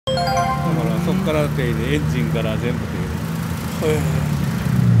から手入れ、エンジンから全部手入れ。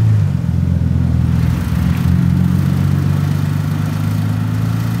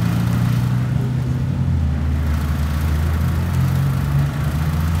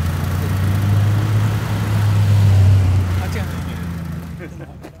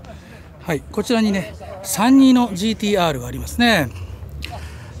はい、こちらにね32の GTR がありますね。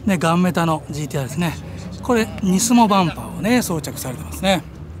ガンメタの GTR ですね。これニスモバンパーをね装着されてますね。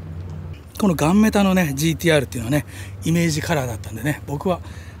このガンメタのね GTR っていうのはねイメージカラーだったんでね、僕は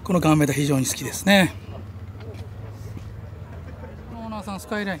このガンメタ非常に好きですね。オーナーさんス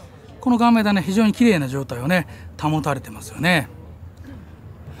カイライン、このガンメタね非常に綺麗な状態をね保たれてますよね。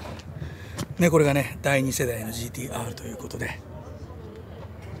これがね第2世代の GTR ということで、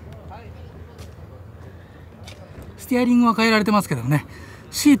ステアリングは変えられてますけどね、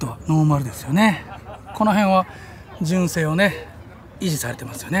シートはノーマルですよね。この辺は純正をね維持されて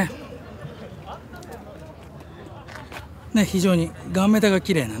ますよね。非常にガンメタが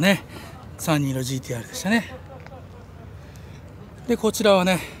綺麗なね32の GTR でしたね。でこちらは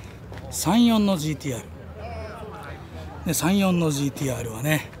ね34の GTR、34の GTR は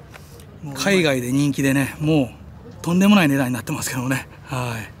ね海外で人気でね、もうとんでもない値段になってますけどもね。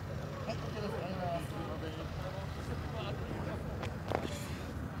は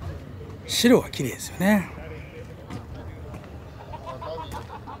い、白が綺麗ですよね。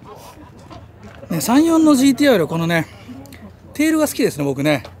34の GTR はこのねテールが好きですね、僕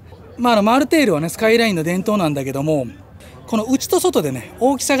ね。丸テールはねスカイラインの伝統なんだけども、この内と外でね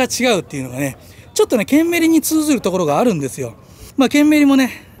大きさが違うっていうのがねちょっとねケンメリに通ずるところがあるんですよ。ケンメリも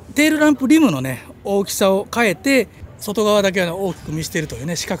ねテールランプリムのね大きさを変えて外側だけは大きく見せてるという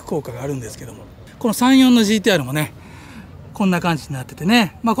ね視覚効果があるんですけども、この34の GTR もねこんな感じになってて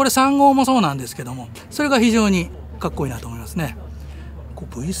ね、これ3号もそうなんですけども、それが非常にかっこいいなと思いますね。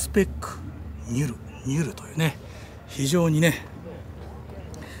V スペックニュルというね非常にね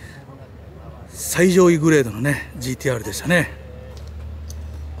最上位グレードのね GTR でしたね。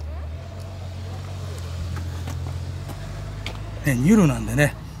ニュルなんで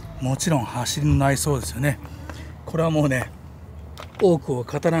ねもちろん走りの内装ですよね。これはもうね多くを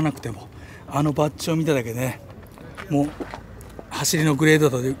語らなくてもバッジを見ただけでねもう走りのグレード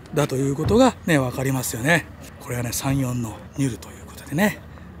だということがね分かりますよね。これがね34のニュルということでね。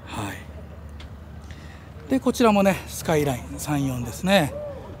はい、でこちらもねスカイライン34ですね。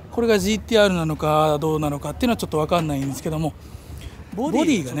これが GTR なのかどうなのかっていうのはちょっと分かんないんですけども、ボデ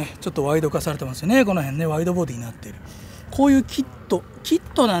ィがねちょっとワイド化されてますよね。この辺ねワイドボディになっている、こういうキッ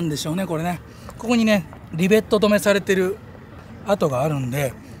トなんでしょうね。これねここにねリベット止めされてる跡があるん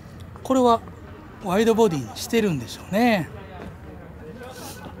で、これはワイドボディにしてるんでしょうね。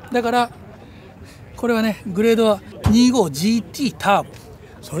だからこれはねグレードは 25GT ターボ、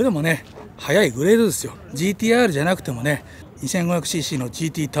それでもね速いグレードですよ。 GTR じゃなくてもね 2500cc の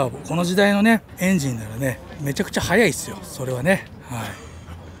GT ターボ、この時代のねエンジンならねめちゃくちゃ速いですよ、それはね。は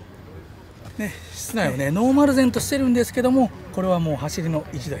いね、室内をねノーマル前としてるんですけども、これはもう走りの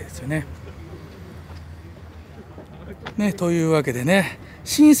1台ですよね。というわけでね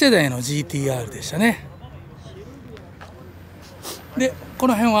新世代の GTR でしたね。でこ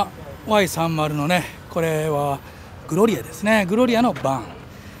の辺は Y30 のねこれはグロリアですね。グロリアのバン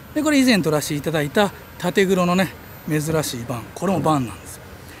で、これ以前撮らせていただいた縦黒のね珍しいバン、これもバンなんですよ。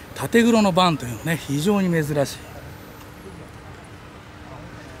縦黒のバンというのはね非常に珍しい。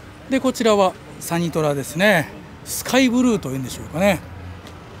でこちらはサニトラですね。スカイブルーというんでしょうかね。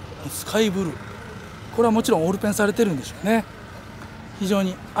スカイブルー、これはもちろんオールペンされてるんでしょうね。非常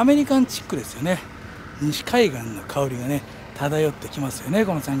にアメリカンチックですよね。西海岸の香りがね漂ってきますよね、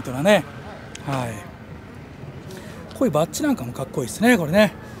このサニトラね。はい、こういうバッジなんかもかっこいいですね、これ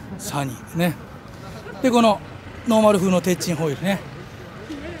ね。サニーね。でこのノーマル風の鉄鎮ホイールね。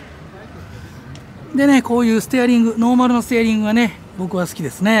でねこういうステアリング、ノーマルのステアリングがね僕は好きで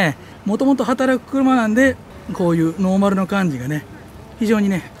すね。もともと働く車なんでこういうノーマルの感じがね非常に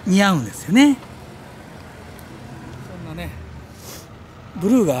ね似合うんですよね。そんなねブ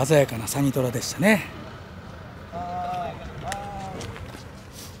ルーが鮮やかなサニトラでしたね。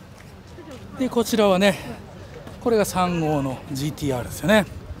でこちらはねこれが3号の GTR ですよね。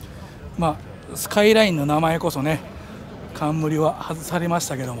スカイラインの名前こそね冠は外されまし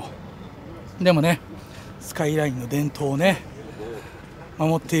たけども、でもねスカイラインの伝統をね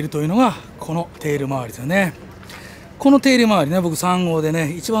守っているというのがこのテール周りですよね。このテール周りね僕3号で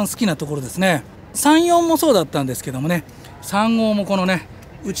ね一番好きなところですね。34もそうだったんですけどもね、3号もこのね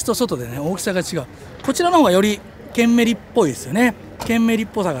内と外でね大きさが違う。こちらの方がよりケンメリっぽいですよね。ケンメリっ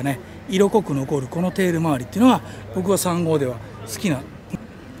ぽさがね色濃く残るこのテール周りっていうのは僕は3号では好きな。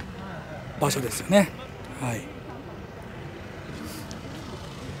場所ですよね。はい。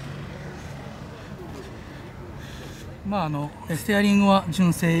ステアリングは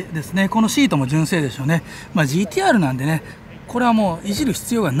純正ですね。このシートも純正でしょうね。GTR なんでね、これはもういじる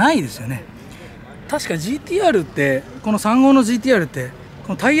必要がないですよね。確か GTR ってこの35の GTR ってこ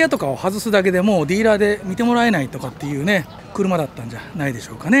のタイヤとかを外すだけでもうディーラーで見てもらえないとかっていうね車だったんじゃないでし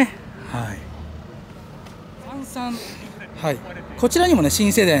ょうかね。はい。はい。こちらにもね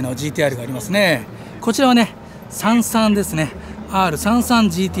新世代の GTR がありますね。こちらはね33ですね。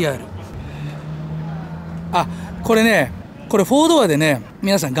R33GTR。これね、これ4ドアでね、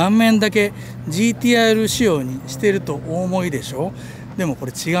皆さん顔面だけ GTR 仕様にしてるとお思いでしょ。でもこ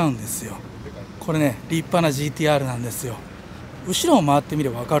れ違うんですよ。これね、立派な GTR なんですよ。後ろを回ってみれ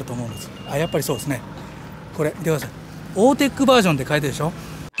ば分かると思うんです。やっぱりそうですね。これ見てください。オーテックバージョンって書いてるでしょ。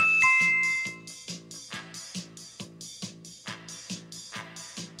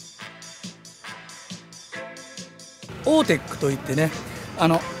オーテックといってね、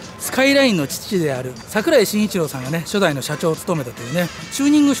スカイラインの父である櫻井慎一郎さんがね初代の社長を務めたというねチュー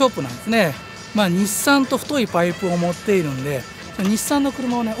ニングショップなんですね。日産と太いパイプを持っているんで、日産の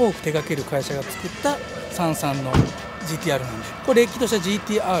車をね多く手掛ける会社が作った33の GTR なんで、これれっきとした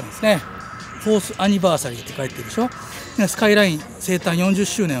GTR ですね。フォースアニバーサリーって書いてるでしょ。スカイライン生誕40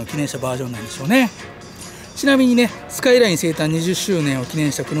周年を記念したバージョンなんでしょうね。ちなみにねスカイライン生誕20周年を記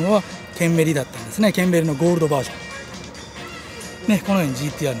念した車はケンメリだったんですね。ケンメリのゴールドバージョンね、このように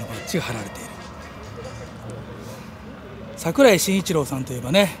GTR のバッジが貼られている。櫻井慎一郎さんといえ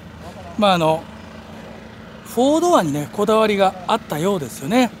ばね、4ドアにねこだわりがあったようですよ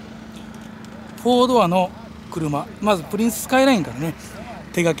ね。4ドアの車、まずプリンススカイラインからね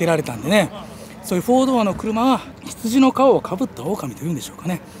手掛けられたんでね、そういう4ドアの車は羊の皮をかぶった狼というんでしょうか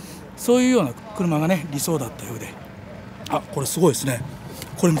ね。そういうような車がね理想だったようで、これすごいですね。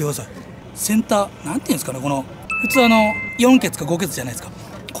これ見てください。センターなんていうんですかね、この普通4ケツか5ケツじゃないですか。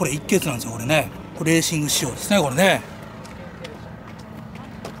これ1ケツなんですよ。これね、これレーシング仕様ですね、これね。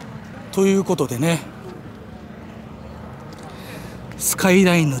ということでね、スカイ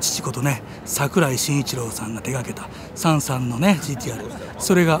ラインの父ことね櫻井慎一郎さんが手がけた33のね GTR、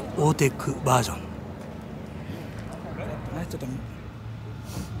 それがオーテックバージョン、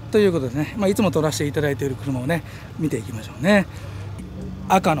ということでね、いつも撮らせていただいている車をね見ていきましょうね。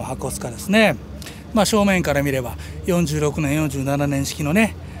赤のハコスカですね。正面から見れば46年47年式の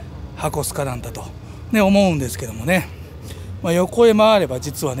ねハコスカなんだと、ね、思うんですけどもね、横へ回れば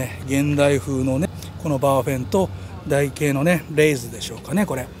実はね現代風のねこのバーフェンと台形のねレイズでしょうかね、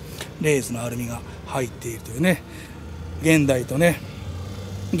これレイズのアルミが入っているというね、現代と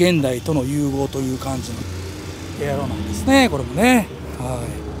の融合という感じのエアロなんですね、これもね。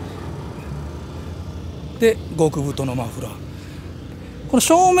で極太のマフラー、この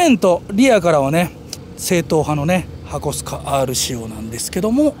正面とリアからはね正統派のねハコスカ R 仕様なんですけ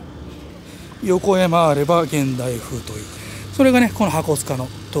ども、横へ回れば現代風という、それがねこのハコスカの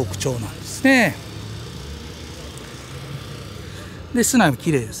特徴なんですね。で室内も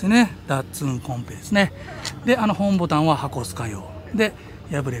綺麗ですね。ラッツンコンペですね。で本ボタンはハコスカ用で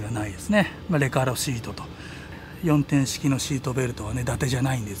破れがないですね。レカロシートと4点式のシートベルトはね伊達じゃ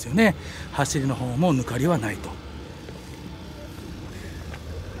ないんですよね。走りの方も抜かりはない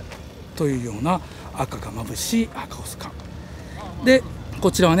というような赤が眩しいハコスカで、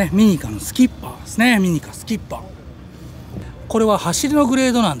こちらはねミニカのスキッパーですね。ミニカスキッパー、これは走りのグレ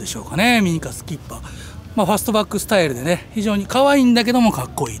ードなんでしょうかね。ミニカスキッパー、ファストバックスタイルでね非常に可愛いんだけどもかっ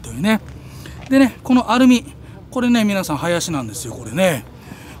こいいというね。でねこのアルミ、これね皆さん林なんですよ。これね、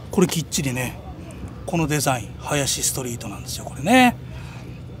これきっちりねこのデザイン林ストリートなんですよ、これね。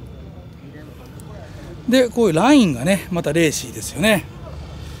でこういうラインがねまたレーシーですよね。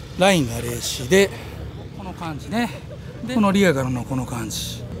ラインがレーシーでこの感じね。でこのリアからのこの感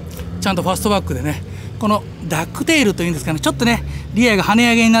じ、ちゃんとファストバックでねこのダックテールというんですかね、ちょっとねリアが跳ね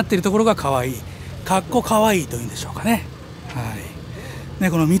上げになっているところが可愛い、かっこ可愛いというんでしょうかね。ね、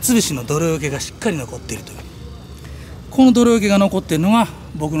この三菱の泥よけがしっかり残っているという、この泥よけが残っているのが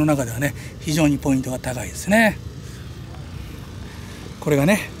僕の中ではね非常にポイントが高いですね。これが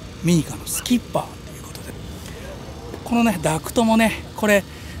ねミニカのスキッパーということで、このねダクトもねこれ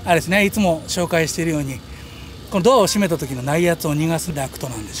あれですね、いつも紹介しているようにこのドアを閉めた時の内圧を逃がすダクト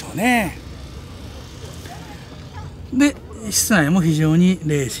なんでしょうね。で室内も非常に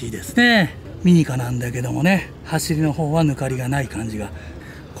レーシーですね。ミニカなんだけどもね走りの方は抜かりがない感じが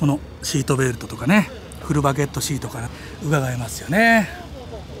このシートベルトとかねフルバケットシートから伺えますよね。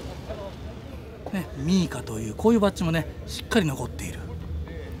ミニカというこういうバッジもねしっかり残っている。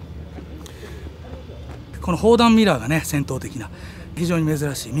この砲弾ミラーがね先頭的な非常に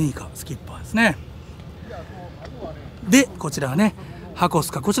珍しいミニカスキッパーですね。でこちらはねハコ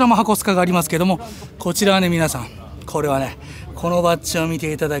スカ、こちらもハコスカがありますけども、こちらはね皆さんこれはねこのバッジを見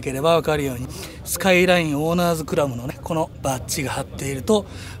ていただければ分かるようにスカイラインオーナーズクラブのねこのバッジが貼っていると、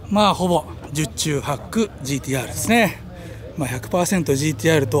まあほぼ十中八九 GTR ですね。100%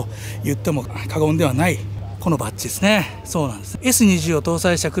 GTR と言っても過言ではないこのバッジですね。そうなんです。 S20 を搭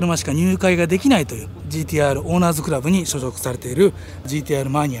載した車しか入会ができないという GTR オーナーズクラブに所属されている GTR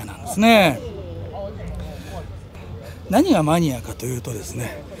マニアなんですね。何がマニアかというとです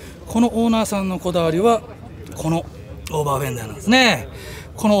ね、このオーナーさんのこだわりはこのオーバーフェンダーなんですね。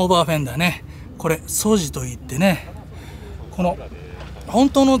このオーバーフェンダーね、これ素地といってね、この本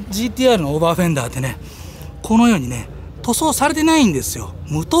当の GTR のオーバーフェンダーってね、このようにね塗装されてないんですよ。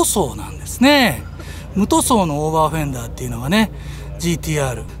無塗装なんですね。無塗装のオーバーフェンダーっていうのがね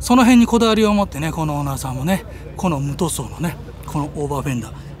GTR、 その辺にこだわりを持ってね、このオーナーさんもねこの無塗装のねこのオーバーフェン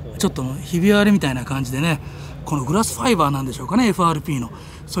ダー、ちょっとひび割れみたいな感じでね、このグラスファイバーなんでしょうかね、 FRP の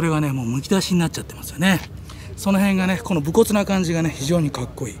それがねもうむき出しになっちゃってますよね。その辺がねこの武骨な感じがね非常にかっ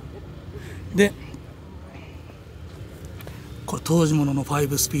こいい。でこれ当時物の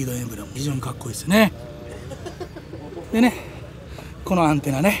5スピードエンブレム非常にかっこいいですよね。でねこのアン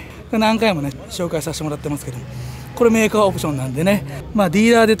テナね何回もね紹介させてもらってますけども、これメーカーオプションなんでね、ディ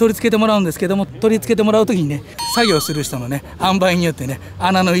ーラーで取り付けてもらうんですけども、取り付けてもらう時にね作業する人のね塩梅によってね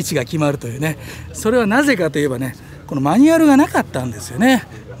穴の位置が決まるというね、それはなぜかといえばねこのマニュアルがなかったんですよね。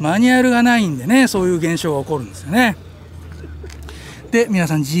マニュアルがないんでねそういう現象が起こるんですよね。で皆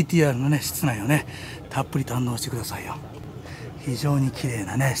さん GTR のね室内をねたっぷり堪能してくださいよ。非常に綺麗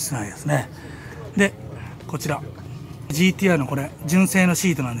なね室内ですね。でこちら GTR のこれ純正の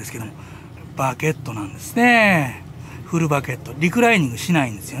シートなんですけども、バケットなんですね。フルバケット、リクライニングしな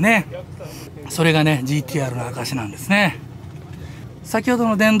いんですよね。それがね GTR の証なんですね。先ほど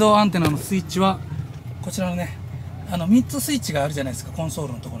の電動アンテナのスイッチはこちらのね3つスイッチがあるじゃないですか、コンソー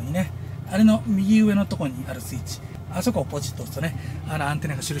ルのところにね、あれの右上のところにあるスイッチ、あそこをポチッと押すとねアンテ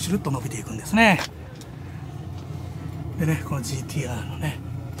ナがシュルシュルっと伸びていくんですね。でねこの GTR のね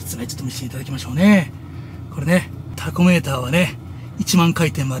室内ちょっと見せていただきましょうね。これねタコメーターはね1万回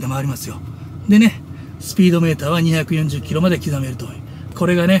転まで回りますよ。でねスピードメーターは240キロまで刻めるという、こ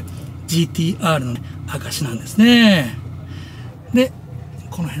れがね GTR の、ね、証なんですね。で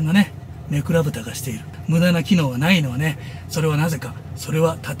この辺のねめくらぶたがしている無駄な機能がないのはね、それはなぜか、それ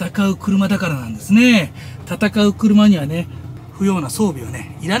は戦う車だからなんですね。戦う車にはね不要な装備は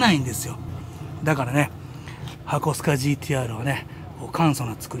ねいらないんですよ。だからねハコスカ GTR はね簡素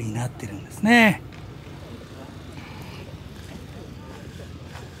な作りになってるんですね。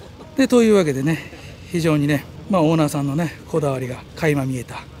でというわけでね非常にねオーナーさんのねこだわりが垣間見え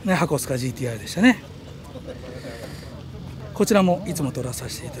た、ね、ハコスカ GTR でしたね。こちらもいつも撮らさ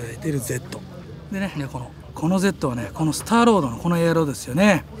せていただいている Z でね、この Z はねこのスターロードのこのエアロですよ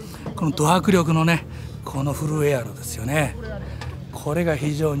ね。このド迫力のねこのフルエアロですよね。これが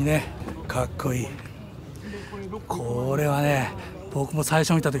非常にねかっこいい。これはね僕も最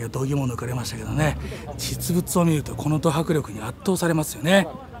初見た時は度肝を抜かれましたけどね、実物を見るとこのド迫力に圧倒されますよね。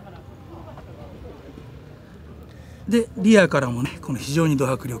でリアからもねこの非常にド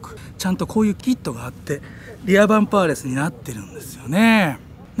迫力、ちゃんとこういうキットがあってリアバンパーレスになってるんですよね。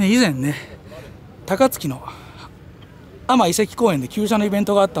以前ね高槻の海遺跡公園で旧車のイベン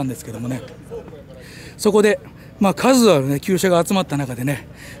トがあったんですけどもね、そこで数あるね旧車が集まった中でね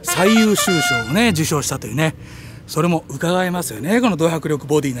最優秀賞をね受賞したというね、それも伺えますよね、このド迫力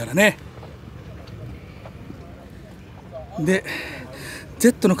ボディならね。で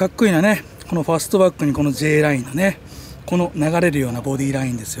Z のかっこいいなねこのファストバックにこの J ラインのねこの流れるようなボディラ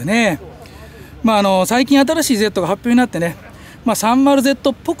インですよね。最近新しい Z が発表になってね、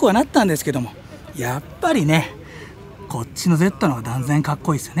30Z っぽくはなったんですけども、やっぱりねこっちの Z の方が断然かっ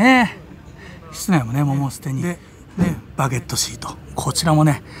こいいですよね。室内もね桃捨てにでバゲットシート、こちらも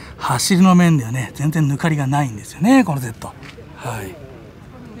ね走りの面ではね全然抜かりがないんですよねこの Z。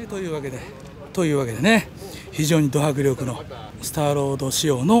というわけでね非常にド迫力のスターロード仕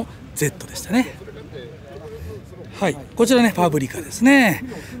様の Z でしたね。こちらねパブリカですね。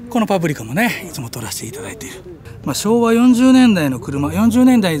このパブリカもねいつも撮らせていただいている、昭和40年代の車、40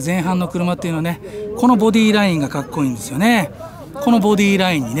年代前半の車っていうのはねこのボディラインがかっこいいんですよね。このボディ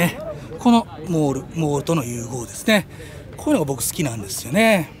ラインにねこのモールとの融合ですね、こういうのが僕好きなんですよ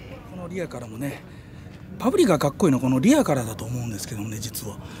ね。このリアからもねパブリカがかっこいいのはこのリアからだと思うんですけどもね、実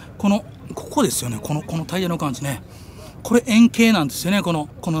はここですよね、このタイヤの感じね、これ円形なんですよね。こ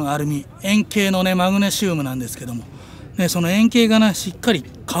のアルミ円形のねマグネシウムなんですけども、ね、その円形がねしっかり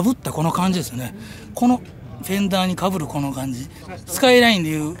かぶったこの感じですよね。このフェンダーにかぶるこの感じ、スカイラインで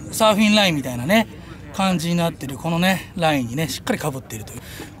いうサーフィンラインみたいなね感じになってるこのねラインにねしっかりかぶっているという、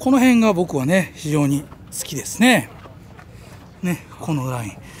この辺が僕はね非常に好きですね。このライン、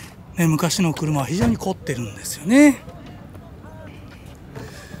ね、昔の車は非常に凝ってるんですよね。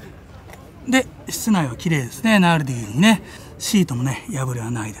で室内は綺麗ですね。ナルディにねシートもね破れは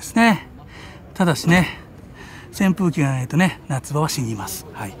ないですね。ただしね扇風機がないとね夏場は死にます。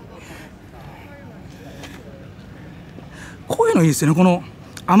はい、こういうのいいですよね。この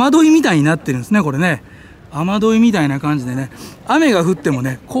雨どいみたいになってるんですね。これね雨どいみたいな感じでね、雨が降っても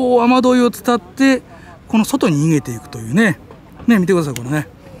ねこう雨どいを伝ってこの外に逃げていくというね。見てください、このね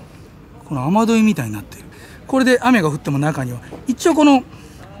この雨どいみたいになってる。これで雨が降っても中には一応この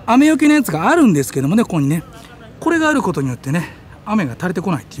雨よけのやつがあるんですけどもね、ここにねこれがあることによってね雨が垂れて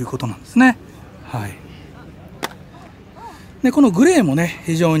こないっていうことなんですね。はい。でこのグレーもね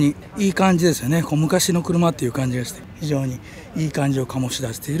非常にいい感じですよね。こう昔の車っていう感じがして非常にいい感じを醸し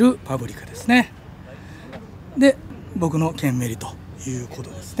出しているパブリカですね。で僕のケンメリというこ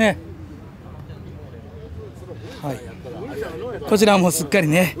とですね。はい、こちらもすっかり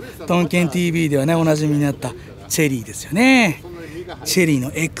ねトンケン TV ではねおなじみになったチェリーですよね。チェリー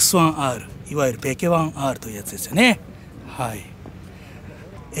の X1R、 いわゆるペケ 1R というやつですよね。はい、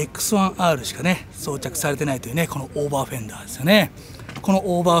X1R しかね装着されてないというねこのオーバーフェンダーですよね。こ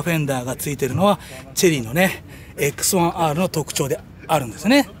のオーバーフェンダーがついてるのはチェリーのね X1R の特徴であるんです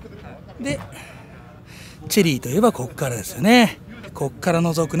ね。でチェリーといえばこっからですよね。こっから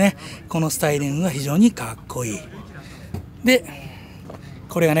覗くねこのスタイリングが非常にかっこいい。で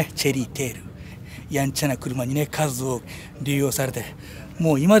これがねチェリーテール、やんちゃな車にね数多く流用されて、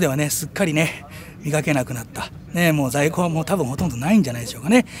もう今ではねすっかりね見かけなくなったね、もう在庫はもう多分ほとんどないんじゃないでしょうか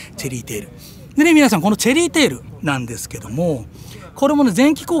ね、チェリーテールでね。皆さんこのチェリーテールなんですけども、これもね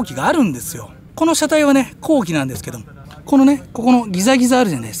前期後期があるんですよ。この車体はね後期なんですけども、このねここのギザギザある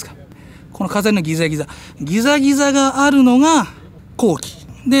じゃないですか。この飾りのギザギザがあるのが後期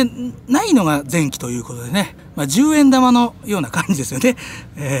でないのが前期ということでね、10円玉のような感じですよね。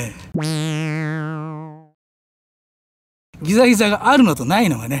ギザギザがあるのとない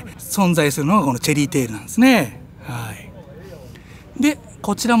のがね存在するのがこのチェリーテールなんですね。はい、で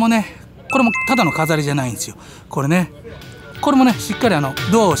こちらもねこれもただの飾りじゃないんですよ。これねこれもねしっかり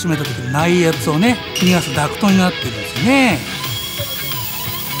ドアを閉めた時に内圧をね逃がすダクトになってるんですよね。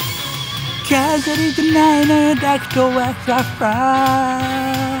飾りじゃないのよダクトはフラフラ。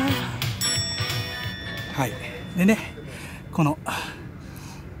はい、でねこの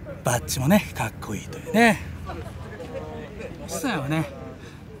バッジもねかっこいいというね。室内はね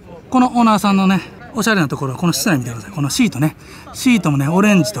このオーナーさんのねおしゃれなところはこの室内見てください。このシートね、シートもねオ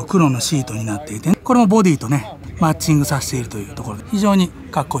レンジと黒のシートになっていて、これもボディとねマッチングさせているというところで非常に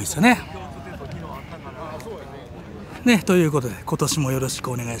かっこいいですよね。ということで今年もよろし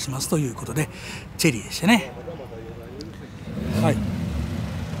くお願いしますということでチェリーでしたね。はい、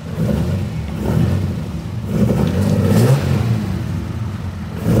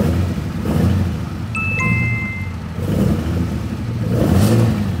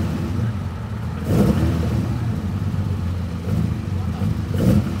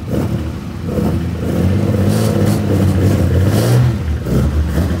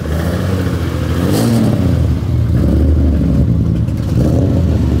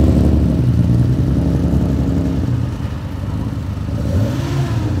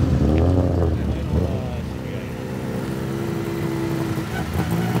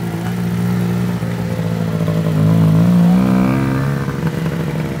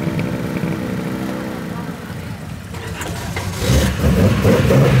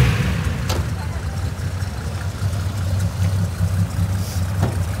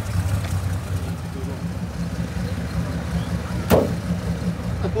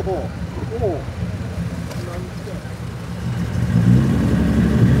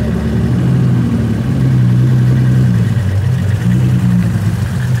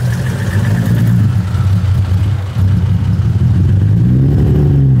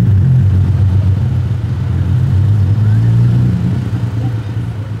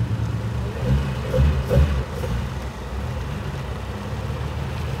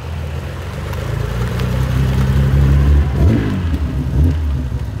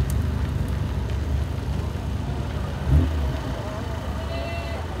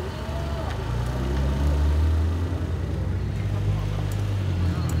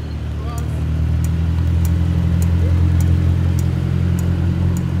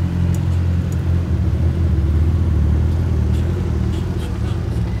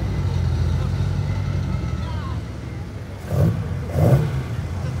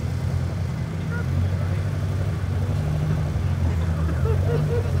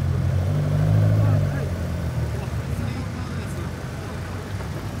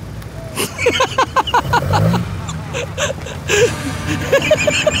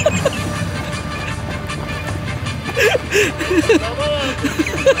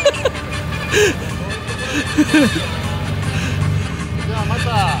じゃあまた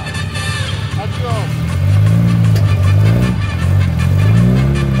アディオス。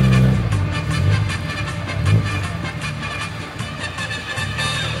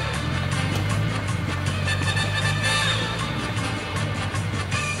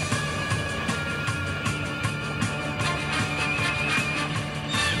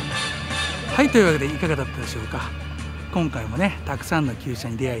はい、というわけでいかがだったでしょうか。今回もねたくさんの旧車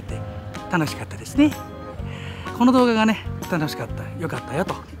に出会えて楽しかったですね。この動画がね楽しかった、良かったよ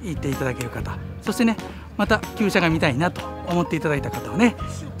と言っていただける方、そしてねまた旧車が見たいなと思っていただいた方はね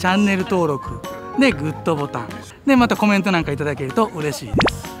チャンネル登録でグッドボタンでまたコメントなんかいただけると嬉しいで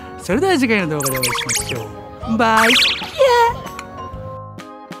す。それでは次回の動画でお会いしましょう。バイ。